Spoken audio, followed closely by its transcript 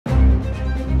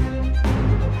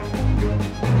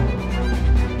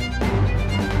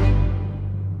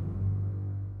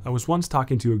was once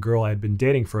talking to a girl I had been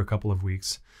dating for a couple of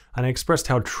weeks, and I expressed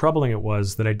how troubling it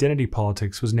was that identity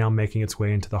politics was now making its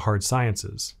way into the hard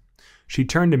sciences. She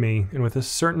turned to me and with a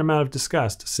certain amount of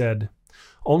disgust said,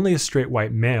 "Only a straight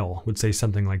white male would say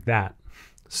something like that."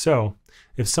 So,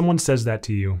 if someone says that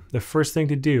to you, the first thing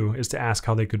to do is to ask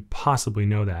how they could possibly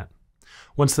know that.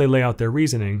 Once they lay out their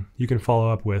reasoning, you can follow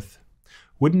up with,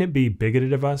 "Wouldn't it be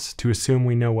bigoted of us to assume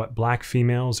we know what black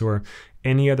females or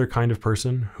any other kind of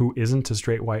person who isn't a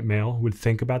straight white male would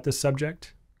think about this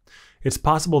subject?" It's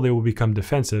possible they will become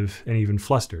defensive and even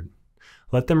flustered.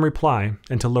 Let them reply,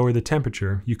 and to lower the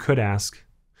temperature, you could ask,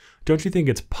 "Don't you think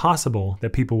it's possible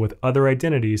that people with other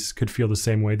identities could feel the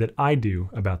same way that I do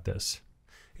about this?"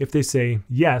 If they say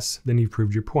yes, then you've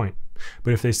proved your point.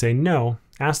 But if they say no,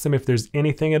 ask them if there's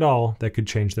anything at all that could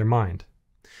change their mind.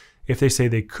 If they say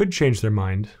they could change their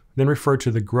mind, then refer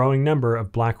to the growing number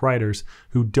of black writers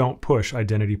who don't push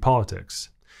identity politics.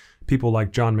 People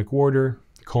like John McWhorter,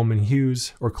 Coleman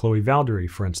Hughes, or Chloe Valdery,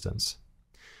 for instance.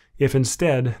 If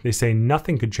instead they say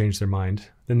nothing could change their mind,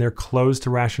 then they're closed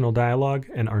to rational dialogue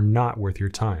and are not worth your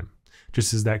time,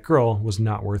 just as that girl was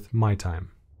not worth my time.